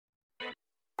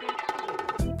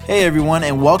Hey everyone,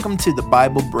 and welcome to the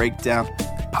Bible Breakdown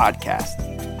Podcast.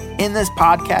 In this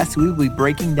podcast, we will be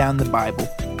breaking down the Bible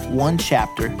one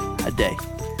chapter a day.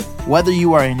 Whether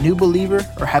you are a new believer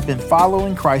or have been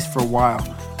following Christ for a while,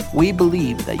 we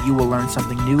believe that you will learn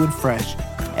something new and fresh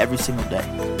every single day.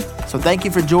 So thank you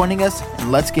for joining us,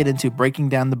 and let's get into breaking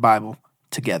down the Bible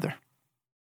together.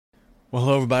 Well,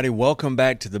 hello, everybody. Welcome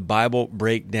back to the Bible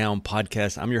Breakdown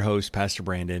Podcast. I'm your host, Pastor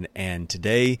Brandon, and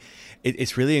today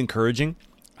it's really encouraging.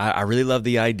 I really love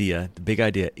the idea, the big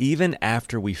idea. Even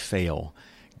after we fail,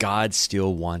 God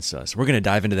still wants us. We're going to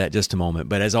dive into that in just a moment.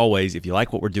 But as always, if you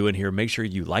like what we're doing here, make sure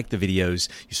you like the videos,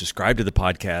 you subscribe to the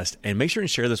podcast, and make sure and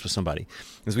share this with somebody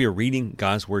as we are reading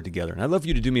God's Word together. And I'd love for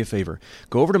you to do me a favor.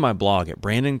 Go over to my blog at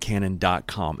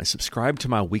brandoncannon.com and subscribe to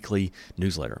my weekly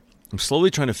newsletter. I'm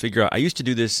slowly trying to figure out, I used to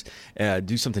do this,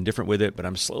 do something different with it, but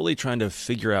I'm slowly trying to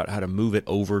figure out how to move it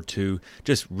over to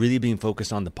just really being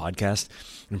focused on the podcast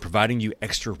and providing you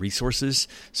extra resources.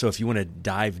 So if you want to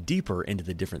dive deeper into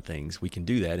the different things, we can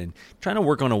do that, and trying to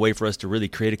work on a way for us to really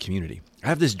create a community. I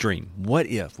have this dream. What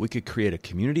if we could create a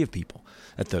community of people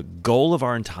that the goal of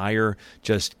our entire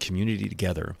just community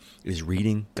together is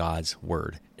reading God's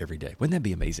Word every day? Wouldn't that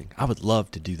be amazing? I would love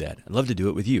to do that. I'd love to do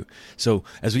it with you. So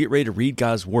as we get ready to read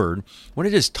God's Word, I want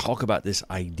to just talk about this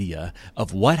idea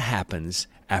of what happens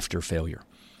after failure.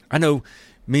 I know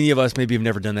many of us maybe have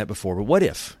never done that before, but what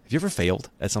if? Have you ever failed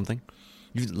at something?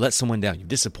 You've let someone down. You've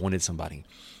disappointed somebody.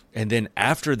 And then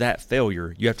after that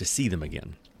failure, you have to see them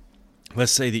again.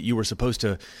 Let's say that you were supposed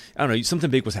to, I don't know, something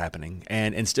big was happening,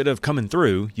 and instead of coming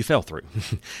through, you fell through.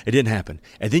 It didn't happen.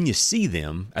 And then you see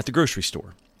them at the grocery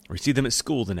store, or you see them at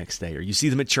school the next day, or you see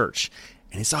them at church,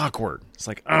 and it's awkward. It's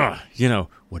like,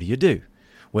 what do you do?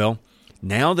 Well,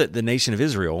 now that the nation of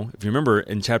Israel, if you remember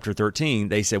in chapter 13,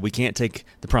 they said we can't take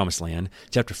the promised land.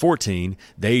 Chapter 14,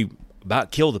 they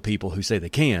about kill the people who say they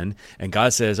can, and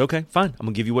God says, okay, fine, I'm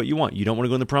going to give you what you want. You don't want to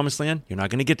go in the promised land? You're not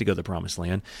going to get to go to the promised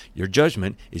land. Your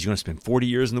judgment is you're going to spend 40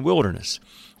 years in the wilderness.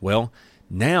 Well,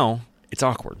 now it's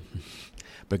awkward.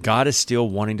 But God is still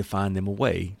wanting to find them a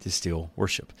way to still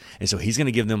worship. And so he's going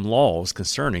to give them laws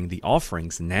concerning the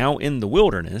offerings now in the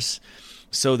wilderness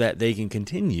so that they can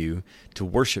continue to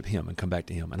worship him and come back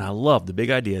to him. And I love the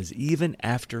big idea is even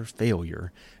after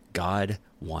failure, God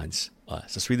wants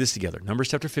us. Let's read this together. Numbers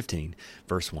chapter 15,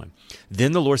 verse 1.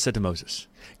 Then the Lord said to Moses,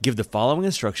 give the following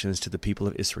instructions to the people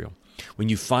of Israel. When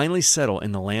you finally settle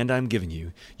in the land I am giving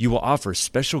you, you will offer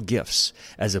special gifts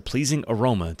as a pleasing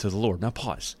aroma to the Lord. Now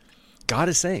pause. God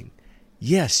is saying,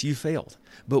 yes, you failed,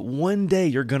 but one day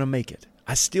you're going to make it.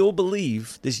 I still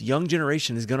believe this young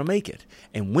generation is going to make it.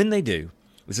 And when they do,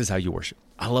 this is how you worship.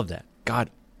 I love that. God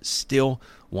still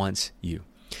wants you.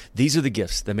 These are the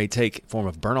gifts that may take form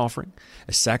of burnt offering,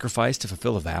 a sacrifice to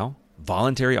fulfill a vow,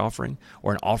 voluntary offering,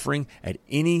 or an offering at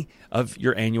any of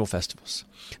your annual festivals.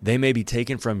 They may be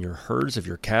taken from your herds of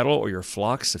your cattle or your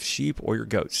flocks of sheep or your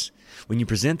goats. When you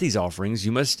present these offerings,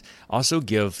 you must also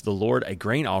give the Lord a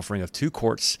grain offering of 2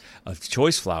 quarts of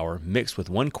choice flour mixed with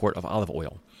 1 quart of olive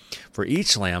oil. For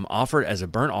each lamb offered as a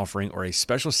burnt offering or a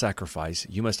special sacrifice,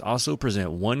 you must also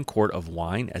present 1 quart of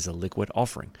wine as a liquid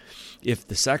offering. If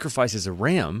the sacrifice is a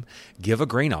ram, give a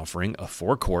grain offering of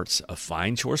 4 quarts of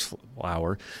fine choice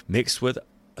flour mixed with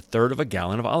 1/3 of a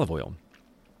gallon of olive oil,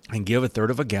 and give 1/3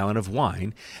 of a gallon of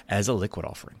wine as a liquid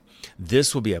offering.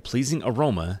 This will be a pleasing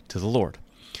aroma to the Lord.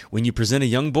 When you present a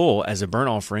young bull as a burnt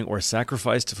offering or a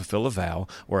sacrifice to fulfill a vow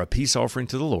or a peace offering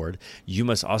to the Lord, you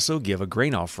must also give a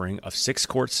grain offering of 6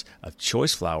 quarts of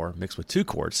choice flour mixed with 2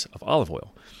 quarts of olive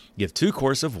oil. Give 2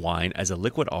 quarts of wine as a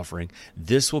liquid offering.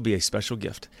 This will be a special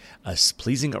gift, a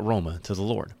pleasing aroma to the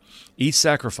Lord. Each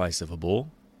sacrifice of a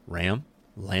bull, ram,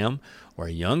 lamb, or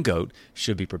a young goat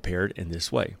should be prepared in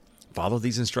this way. Follow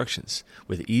these instructions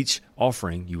with each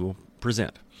offering you will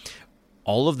present.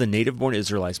 All of the native-born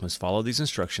Israelites must follow these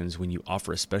instructions when you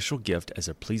offer a special gift as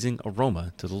a pleasing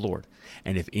aroma to the Lord.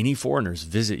 And if any foreigners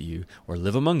visit you or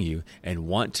live among you and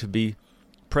want to be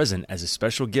present as a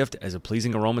special gift as a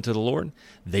pleasing aroma to the Lord,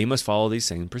 they must follow these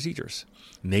same procedures.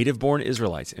 Native-born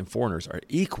Israelites and foreigners are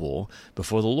equal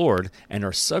before the Lord and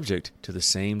are subject to the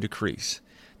same decrees.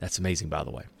 That's amazing, by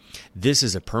the way. This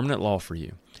is a permanent law for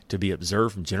you to be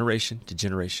observed from generation to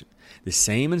generation. The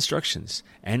same instructions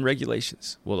and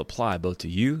regulations will apply both to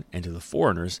you and to the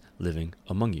foreigners living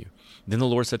among you. Then the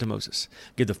Lord said to Moses,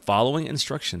 give the following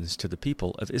instructions to the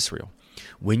people of Israel.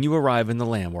 When you arrive in the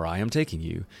land where I am taking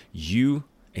you, you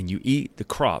eat the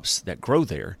crops that grow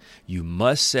there, you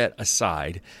must set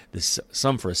aside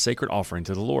some for a sacred offering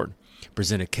to the Lord.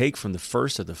 Present a cake from the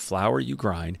first of the flour you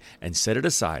grind and set it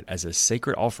aside as a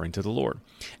sacred offering to the Lord.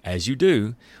 As you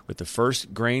do with the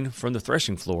first grain from the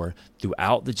threshing floor,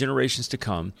 throughout the generations to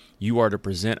come, you are to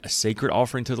present a sacred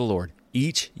offering to the Lord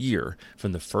each year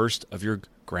from the first of your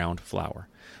ground flour.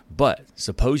 But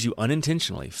suppose you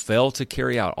unintentionally fail to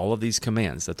carry out all of these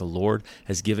commands that the Lord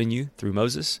has given you through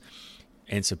Moses,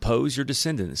 and suppose your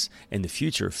descendants in the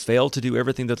future fail to do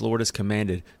everything that the Lord has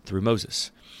commanded through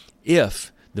Moses.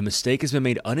 If the mistake has been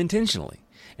made unintentionally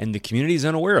and the community is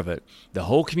unaware of it, the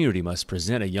whole community must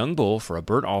present a young bull for a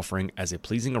burnt offering as a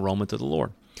pleasing aroma to the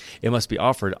Lord. It must be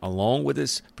offered along with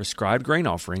its prescribed grain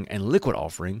offering and liquid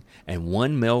offering and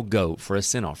one male goat for a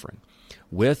sin offering.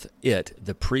 With it,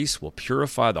 the priests will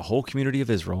purify the whole community of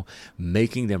Israel,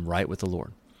 making them right with the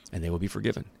Lord, and they will be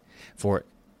forgiven. For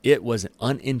it was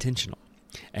unintentional,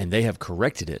 and they have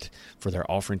corrected it for their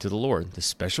offering to the Lord, the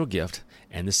special gift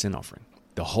and the sin offering.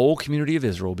 The whole community of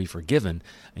Israel will be forgiven,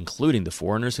 including the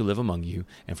foreigners who live among you,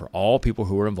 and for all people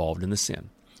who are involved in the sin.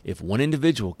 If one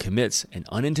individual commits an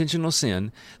unintentional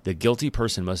sin, the guilty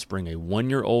person must bring a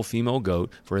 1-year-old female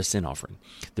goat for a sin offering.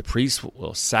 The priest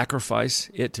will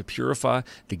sacrifice it to purify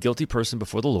the guilty person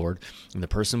before the Lord, and the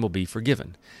person will be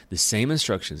forgiven. The same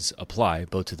instructions apply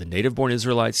both to the native-born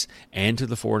Israelites and to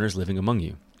the foreigners living among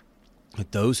you.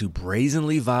 But those who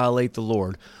brazenly violate the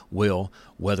Lord will,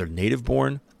 whether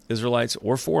native-born Israelites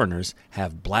or foreigners,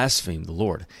 have blasphemed the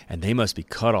Lord, and they must be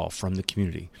cut off from the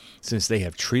community, since they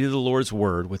have treated the Lord's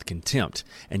word with contempt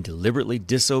and deliberately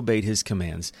disobeyed his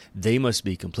commands. They must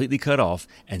be completely cut off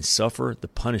and suffer the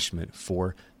punishment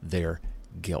for their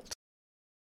guilt.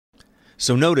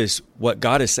 So notice what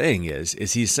God is saying is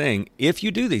he's saying, if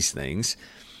you do these things,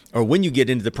 or when you get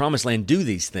into the promised land, do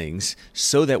these things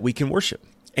so that we can worship.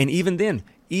 And even then,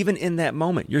 even in that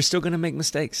moment, you're still going to make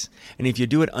mistakes. And if you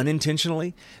do it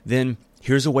unintentionally, then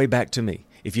here's a way back to me.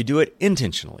 If you do it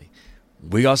intentionally,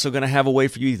 we're also going to have a way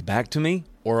for you either back to me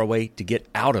or a way to get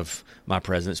out of my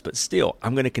presence. But still,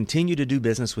 I'm going to continue to do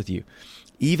business with you.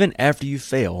 Even after you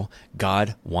fail,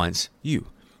 God wants you.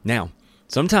 Now,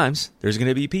 sometimes there's going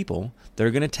to be people that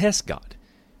are going to test God.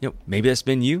 Maybe that's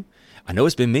been you. I know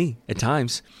it's been me at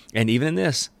times. And even in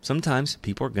this, sometimes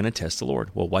people are going to test the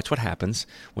Lord. Well, watch what happens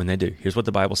when they do. Here's what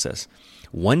the Bible says.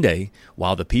 One day,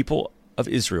 while the people of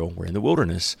Israel were in the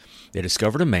wilderness, they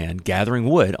discovered a man gathering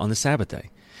wood on the Sabbath day.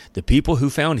 The people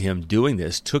who found him doing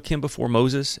this took him before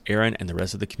Moses, Aaron, and the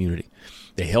rest of the community.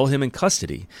 They held him in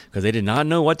custody because they did not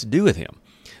know what to do with him.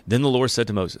 Then the Lord said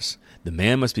to Moses, "The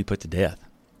man must be put to death.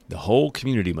 The whole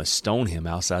community must stone him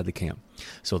outside the camp."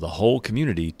 So the whole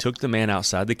community took the man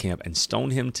outside the camp and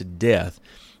stoned him to death,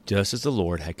 just as the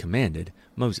Lord had commanded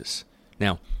Moses.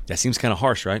 Now, that seems kind of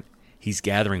harsh, right? He's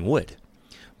gathering wood.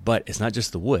 But it's not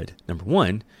just the wood. Number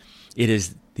one, it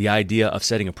is the idea of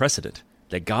setting a precedent,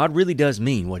 that God really does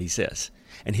mean what he says.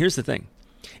 And here's the thing.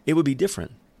 It would be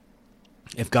different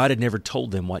if God had never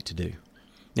told them what to do.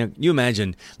 Now, you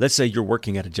imagine, let's say you're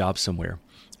working at a job somewhere,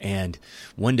 and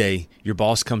one day your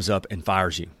boss comes up and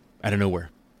fires you out of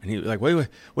nowhere. And he's like, wait,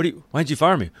 why'd you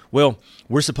fire me? Well,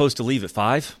 we're supposed to leave at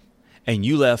 5, and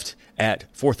you left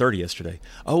at 4:30 yesterday.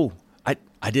 Oh,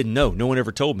 I didn't know. No one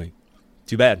ever told me.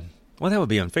 Too bad. Well, that would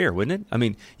be unfair, wouldn't it? I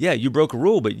mean, yeah, you broke a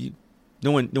rule, but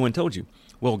no one told you.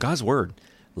 Well, God's word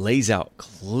lays out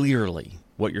clearly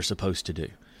what you're supposed to do.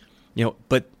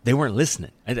 But they weren't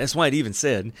listening. And that's why it even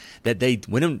said that they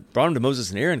went and brought him to Moses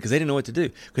and Aaron because they didn't know what to do,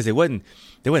 because they wasn't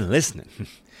listening.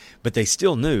 But they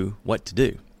still knew what to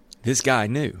do. This guy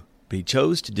knew, but he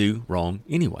chose to do wrong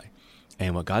anyway.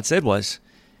 And what God said was,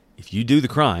 if you do the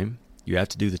crime, you have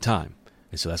to do the time.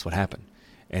 And so that's what happened.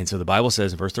 And so the Bible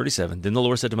says in verse 37, "Then the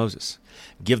Lord said to Moses,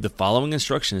 give the following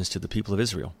instructions to the people of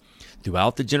Israel.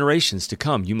 Throughout the generations to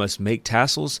come, you must make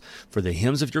tassels for the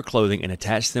hems of your clothing and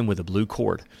attach them with a blue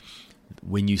cord.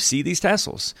 When you see these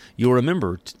tassels, you'll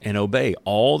remember and obey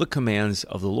all the commands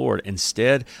of the Lord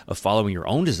instead of following your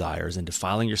own desires and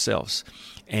defiling yourselves,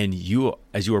 and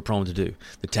as you are prone to do.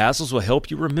 The tassels will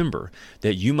help you remember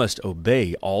that you must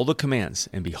obey all the commands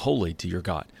and be holy to your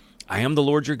God. I am the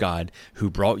Lord your God who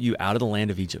brought you out of the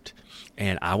land of Egypt,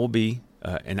 and I will be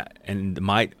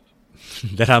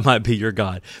that I might be your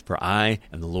God, for I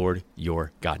am the Lord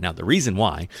your God." Now, the reason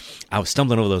why I was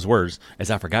stumbling over those words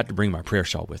is I forgot to bring my prayer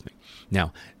shawl with me.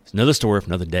 Now, it's another story for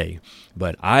another day,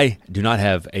 but I do not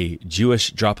have a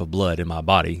Jewish drop of blood in my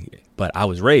body, but I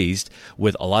was raised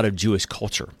with a lot of Jewish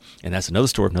culture, and that's another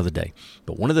story for another day.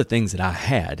 But one of the things that I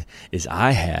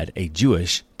had a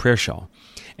Jewish prayer shawl.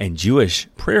 And Jewish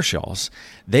prayer shawls,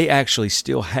 they actually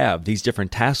still have these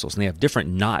different tassels, and they have different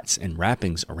knots and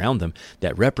wrappings around them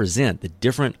that represent the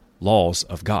different laws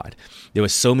of God. There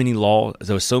was so many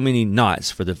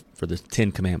knots for the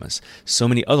 10 commandments, so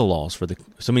many other knots for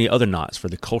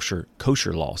the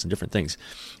kosher laws and different things.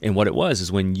 And what it was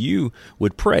is when you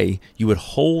would pray, you would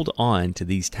hold on to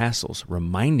these tassels,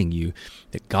 reminding you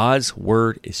that God's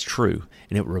word is true,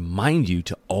 and it would remind you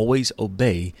to always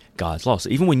obey God's law. So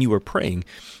even when you were praying,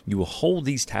 you will hold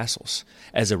these tassels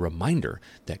as a reminder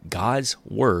that God's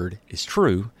word is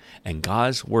true and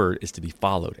God's word is to be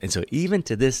followed. And so even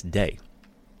to this day,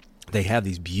 they have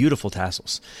these beautiful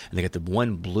tassels, and they got the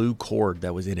one blue cord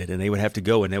that was in it, and they would have to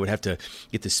go and they would have to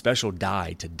get this special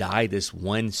dye to dye this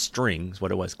one string, is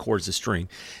what it was, cord's the string,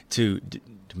 to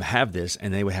have this,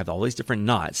 and they would have all these different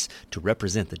knots to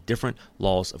represent the different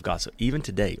laws of God. So even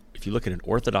today, if you look at an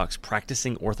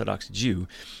practicing Orthodox Jew,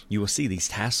 you will see these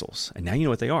tassels, and now you know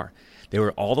what they are. They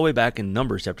were all the way back in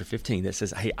Numbers chapter 15 that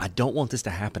says, hey, I don't want this to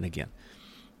happen again.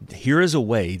 Here is a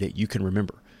way that you can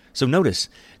remember. So notice,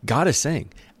 God is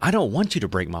saying, I don't want you to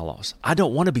break my laws. I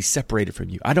don't want to be separated from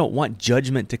you. I don't want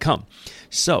judgment to come.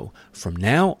 So from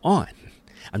now on,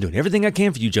 I'm doing everything I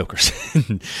can for you jokers.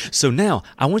 So now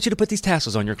I want you to put these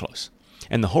tassels on your clothes.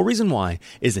 And the whole reason why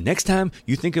is the next time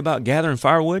you think about gathering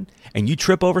firewood and you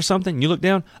trip over something, you look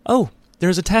down, oh,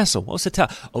 there's a tassel. What's the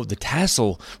tassel? Oh, the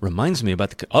tassel reminds me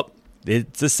about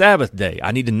it's a Sabbath day.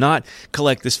 I need to not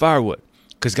collect this firewood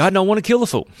because God don't want to kill the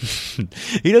fool.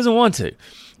 He doesn't want to.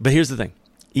 But here's the thing.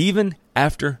 Even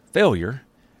after failure,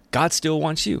 God still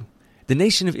wants you. The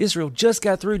nation of Israel just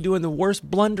got through doing the worst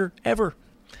blunder ever.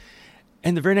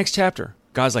 And the very next chapter,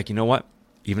 God's like, you know what?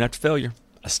 Even after failure,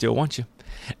 I still want you.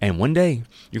 And one day,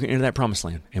 you're going to enter that promised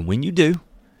land. And when you do,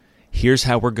 here's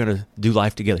how we're going to do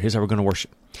life together. Here's how we're going to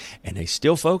worship. And there's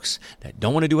still folks that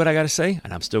don't want to do what I got to say,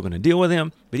 and I'm still going to deal with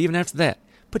them. But even after that,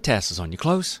 put tassels on your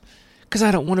clothes, because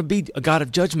I don't want to be a God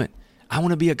of judgment. I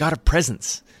want to be a God of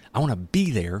presence. I want to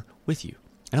be there with you.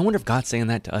 And I wonder if God's saying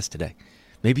that to us today.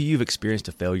 Maybe you've experienced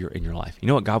a failure in your life. You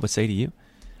know what God would say to you?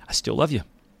 I still love you.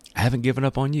 I haven't given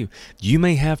up on you. You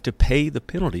may have to pay the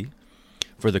penalty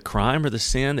for the crime or the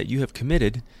sin that you have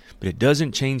committed, but it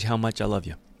doesn't change how much I love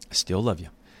you. I still love you.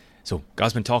 So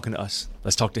God's been talking to us.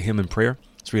 Let's talk to him in prayer.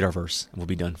 Let's read our verse, and we'll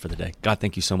be done for the day. God,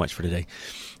 thank you so much for today.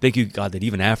 Thank you, God, that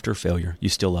even after failure, you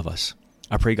still love us.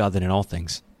 I pray, God, that in all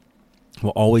things,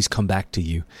 we'll always come back to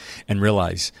you and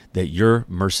realize that your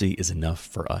mercy is enough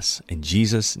for us. In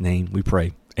Jesus' name we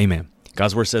pray. Amen.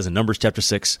 God's word says in Numbers chapter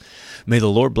 6, may the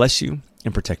Lord bless you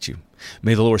and protect you.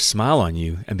 May the Lord smile on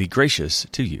you and be gracious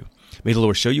to you. May the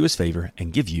Lord show you his favor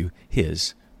and give you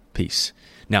his peace.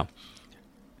 Now,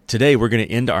 today we're going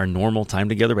to end our normal time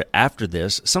together, but after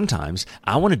this, sometimes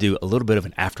I want to do a little bit of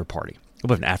an after party. A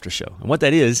little bit of an after show. And what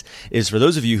that is for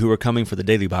those of you who are coming for the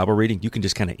daily Bible reading, you can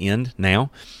just kind of end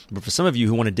now. But for some of you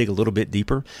who want to dig a little bit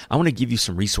deeper, I want to give you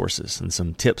some resources and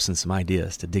some tips and some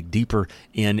ideas to dig deeper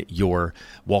in your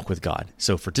walk with God.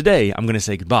 So for today, I'm going to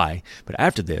say goodbye. But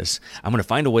after this, I'm going to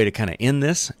find a way to kind of end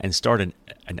this and start an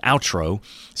outro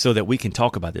so that we can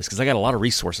talk about this. Because I got a lot of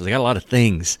resources. I got a lot of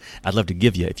things I'd love to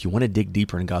give you if you want to dig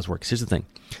deeper in God's work. Here's the thing.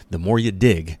 The more you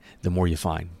dig, the more you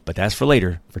find. But that's for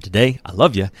later. For today, I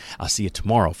love you. I'll see you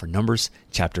tomorrow for Numbers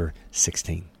chapter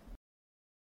 16.